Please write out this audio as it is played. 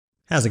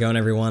How's it going,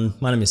 everyone?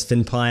 My name is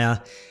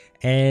Fynnpire,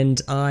 and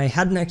I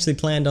hadn't actually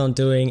planned on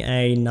doing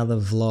another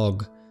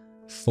vlog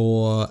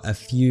for a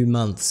few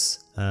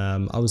months.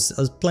 I was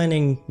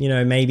planning,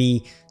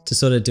 maybe to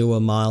sort of do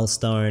a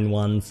milestone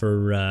one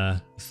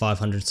for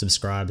 500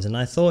 subscribers, and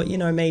I thought,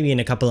 maybe in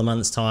a couple of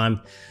months' time,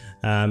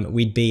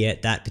 we'd be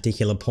at that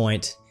particular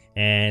point,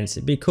 and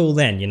it'd be cool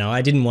then.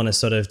 I didn't want to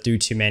sort of do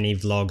too many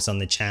vlogs on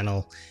the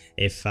channel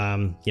if,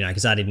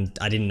 because I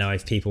didn't know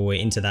if people were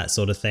into that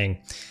sort of thing.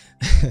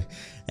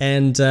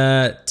 And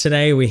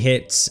today we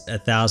hit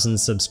 1,000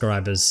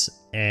 subscribers,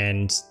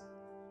 and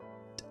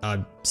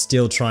I'm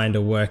still trying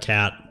to work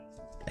out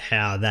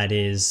how that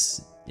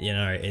is.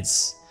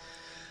 It's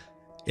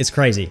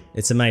crazy.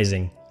 It's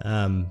amazing.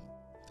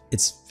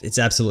 It's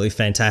absolutely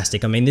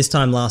fantastic. I mean, this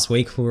time last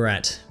week we're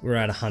at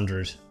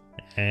 100,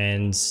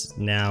 and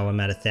now I'm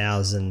at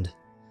 1,000.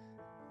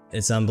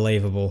 It's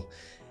unbelievable.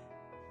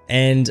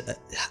 And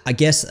I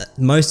guess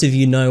most of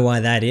you know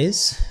why that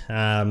is.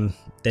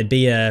 There'd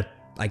be a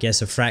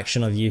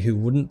fraction of you who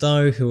wouldn't,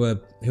 though, who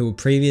were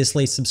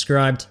previously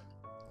subscribed.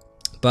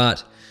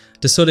 But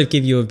to sort of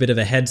give you a bit of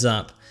a heads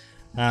up,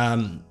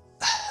 a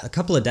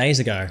couple of days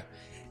ago,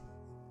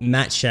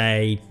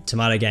 MattShea,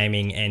 Tomato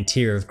Gaming, and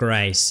Tear of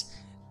Grace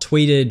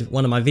tweeted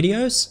one of my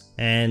videos,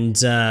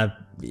 and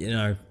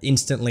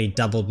instantly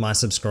doubled my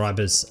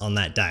subscribers on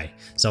that day.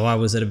 So I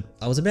was about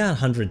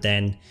 100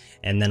 then,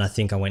 and then I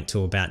think I went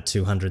to about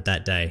 200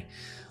 that day.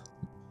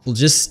 Well,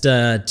 just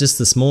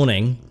this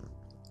morning,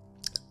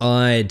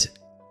 I'd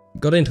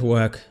got into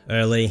work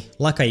early,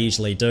 like I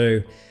usually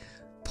do,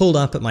 pulled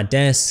up at my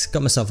desk,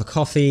 got myself a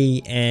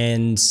coffee,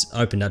 and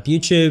opened up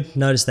YouTube.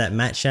 Noticed that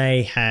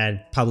MattShea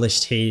had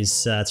published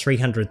his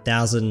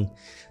 300,000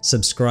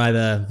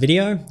 subscriber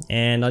video,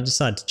 and I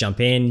decided to jump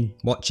in,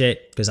 watch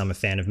it, because I'm a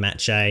fan of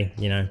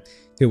MattShea,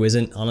 who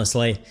isn't,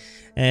 honestly.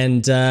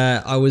 And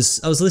I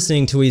was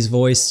listening to his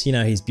voice,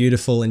 his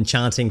beautiful,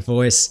 enchanting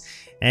voice,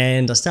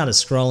 and I started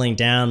scrolling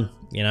down,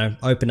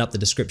 opened up the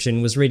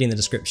description, was reading the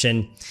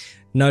description,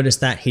 noticed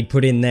that he'd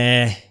put in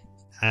there,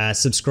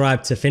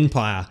 subscribe to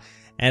Fynnpire,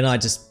 and I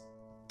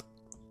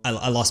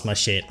lost my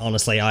shit.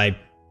 Honestly, I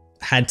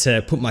had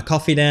to put my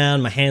coffee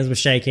down, my hands were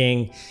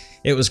shaking.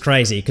 It was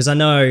crazy, because I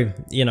know,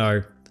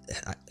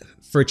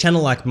 for a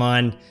channel like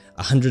mine,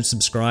 100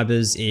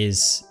 subscribers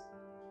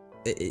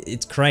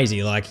it's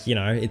crazy. Like,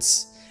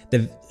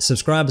 the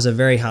subscribers are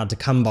very hard to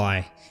come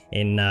by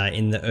in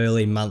the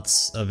early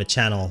months of a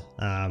channel.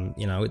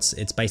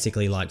 It's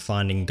basically like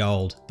finding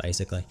gold,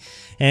 basically.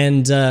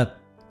 And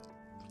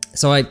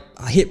so I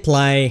hit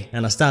play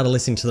and I started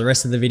listening to the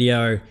rest of the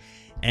video,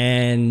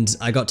 and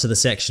I got to the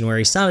section where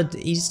he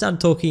started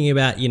talking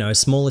about,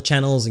 smaller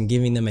channels and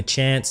giving them a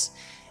chance.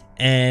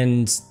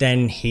 And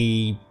then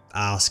he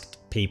asked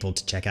people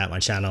to check out my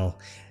channel,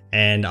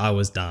 and I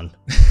was done.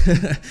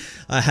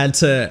 I had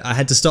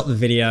to stop the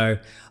video.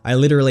 I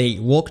literally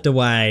walked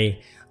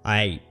away.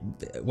 I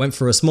went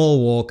for a small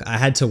walk. I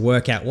had to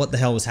work out what the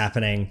hell was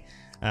happening.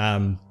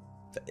 Right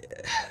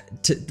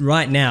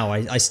now,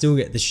 I still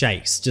get the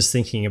shakes just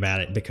thinking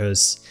about it,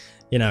 because,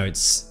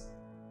 there's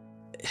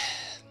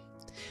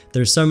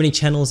so many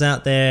channels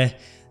out there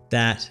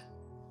that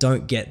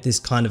don't get this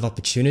kind of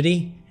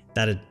opportunity,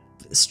 that are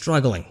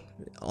struggling,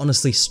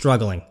 honestly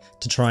struggling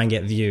to try and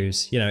get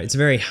views. It's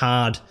very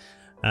hard,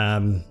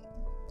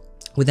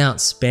 without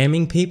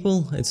spamming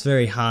people, it's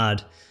very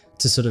hard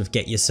to sort of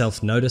get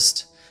yourself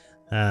noticed.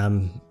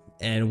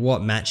 And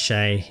what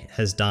MattShea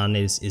has done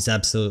is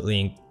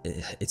absolutely,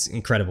 it's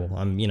incredible.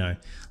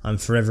 I'm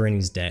forever in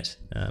his debt.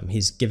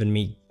 He's given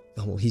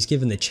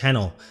the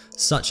channel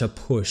such a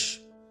push,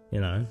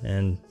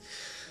 and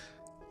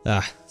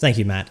thank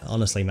you, Matt.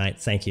 Honestly, mate,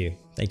 thank you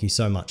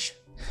so much.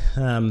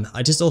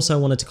 I just also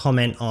wanted to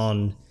comment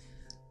on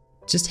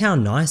just how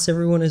nice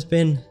everyone has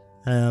been.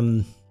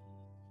 All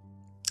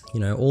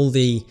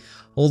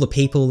the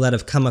people that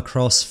have come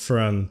across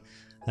from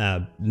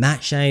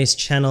MattShea's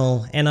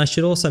channel. And I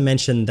should also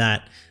mention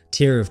that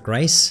Tear of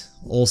Grace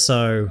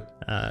also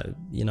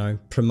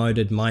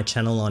promoted my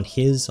channel on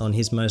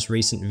his most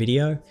recent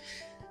video,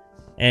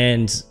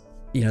 and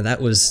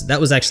that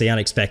was actually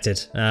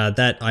unexpected.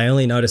 That I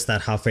only noticed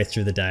that halfway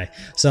through the day,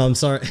 so I'm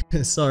sorry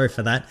sorry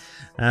for that.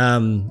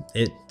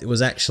 It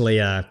was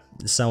actually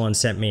someone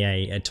sent me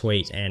a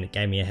tweet, and it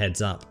gave me a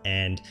heads up,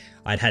 and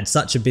I'd had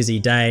such a busy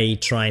day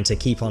trying to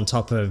keep on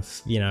top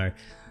of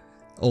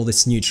all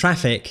this new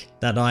traffic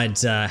that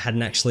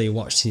hadn't actually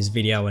watched his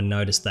video and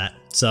noticed that.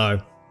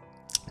 So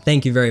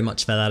thank you very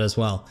much for that as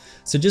well.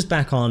 So just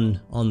back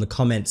on the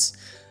comments,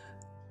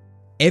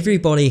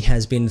 everybody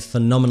has been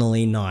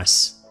phenomenally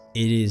nice.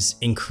 It is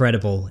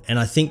incredible, and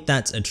I think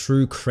that's a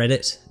true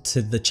credit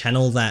to the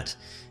channel that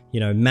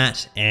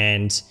Matt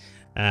and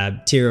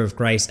Tear of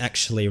Grace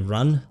actually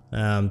run.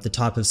 The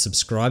type of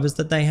subscribers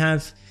that they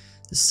have,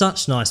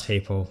 such nice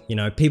people.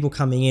 People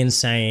coming in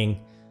saying,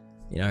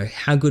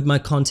 how good my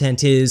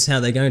content is,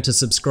 how they're going to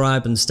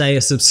subscribe and stay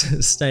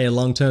a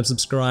long-term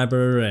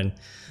subscriber, and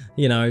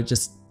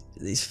just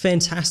these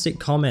fantastic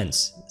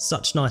comments.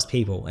 Such nice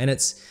people, and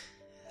it's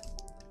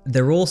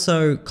they're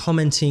also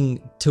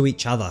commenting to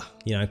each other,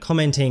 you know,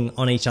 commenting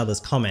on each other's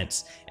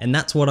comments. And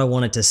that's what I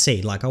wanted to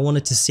see. Like, I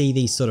wanted to see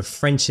these sort of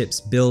friendships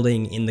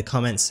building in the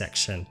comments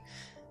section.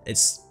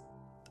 It's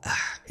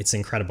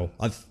incredible.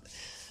 I'm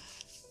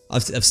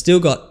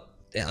still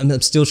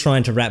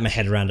trying to wrap my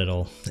head around it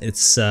all.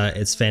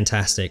 It's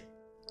fantastic.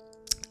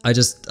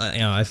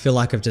 I feel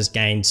like I've just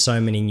gained so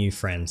many new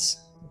friends.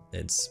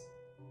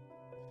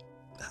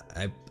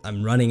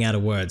 I'm running out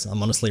of words.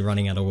 I'm honestly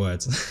running out of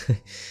words.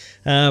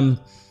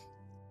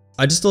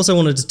 I just also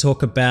wanted to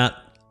talk about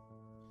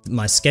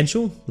my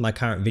schedule, my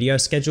current video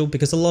schedule,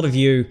 because a lot of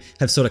you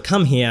have sort of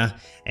come here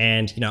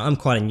and, you know, I'm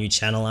quite a new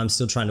channel. I'm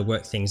still trying to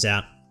work things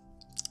out.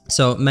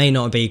 So it may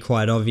not be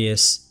quite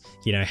obvious,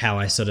 you know, how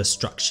I sort of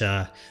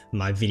structure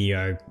my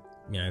video,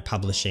 you know,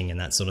 publishing and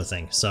that sort of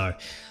thing. So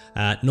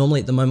normally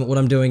at the moment, what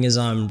I'm doing is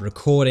I'm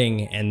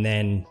recording and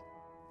then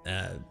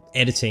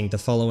editing the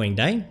following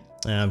day,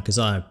 because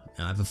I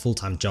have a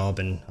full-time job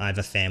and I have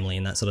a family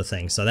and that sort of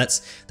thing. So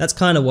that's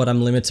kind of what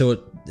I'm limited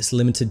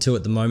to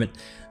at the moment.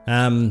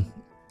 I'm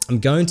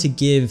going to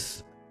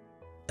give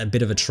a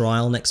bit of a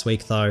trial next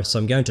week though. So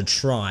I'm going to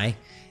try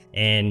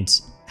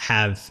and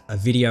have a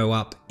video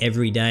up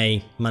every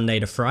day, Monday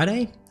to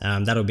Friday.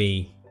 That'll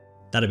be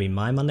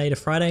my Monday to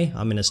Friday.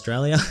 I'm in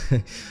Australia.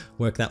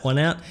 Work that one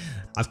out.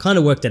 I've kind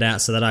of worked it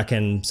out so that I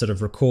can sort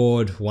of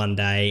record one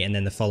day and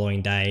then the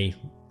following day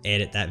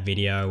edit that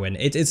video, and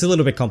it's a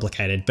little bit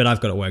complicated, but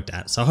I've got it worked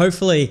out. So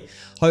hopefully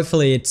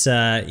it's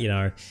you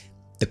know,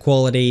 the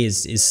quality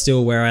is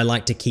still where I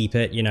like to keep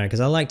it, you know, because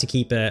I like to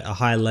keep a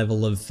high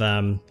level of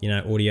you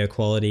know, audio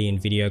quality and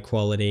video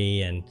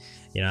quality, and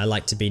you know, I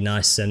like to be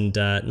nice and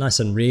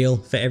real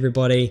for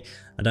everybody.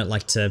 I don't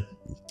like to,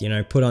 you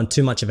know, put on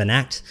too much of an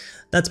act.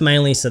 That's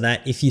mainly so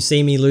that if you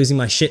see me losing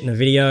my shit in a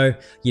video,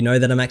 you know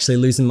that I'm actually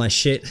losing my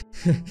shit.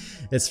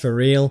 It's for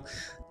real.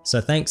 So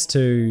thanks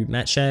to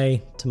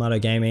MattShea, Tomato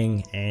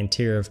Gaming, and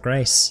Tear of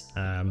Grace.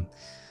 I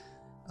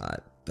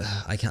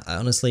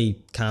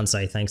honestly can't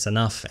say thanks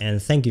enough,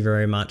 and thank you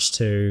very much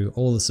to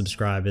all the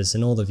subscribers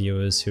and all the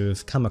viewers who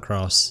have come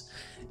across,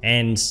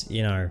 and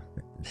you know,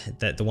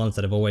 the ones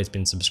that have always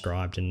been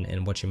subscribed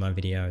and watching my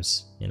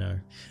videos. You know,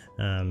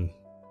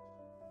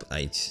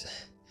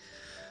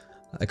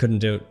 I couldn't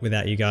do it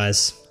without you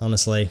guys.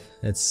 Honestly,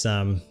 it's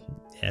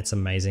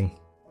amazing.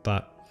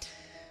 But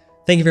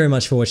thank you very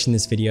much for watching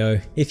this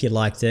video. If you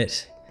liked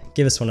it,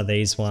 give us one of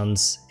these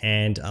ones,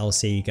 and I'll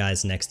see you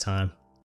guys next time.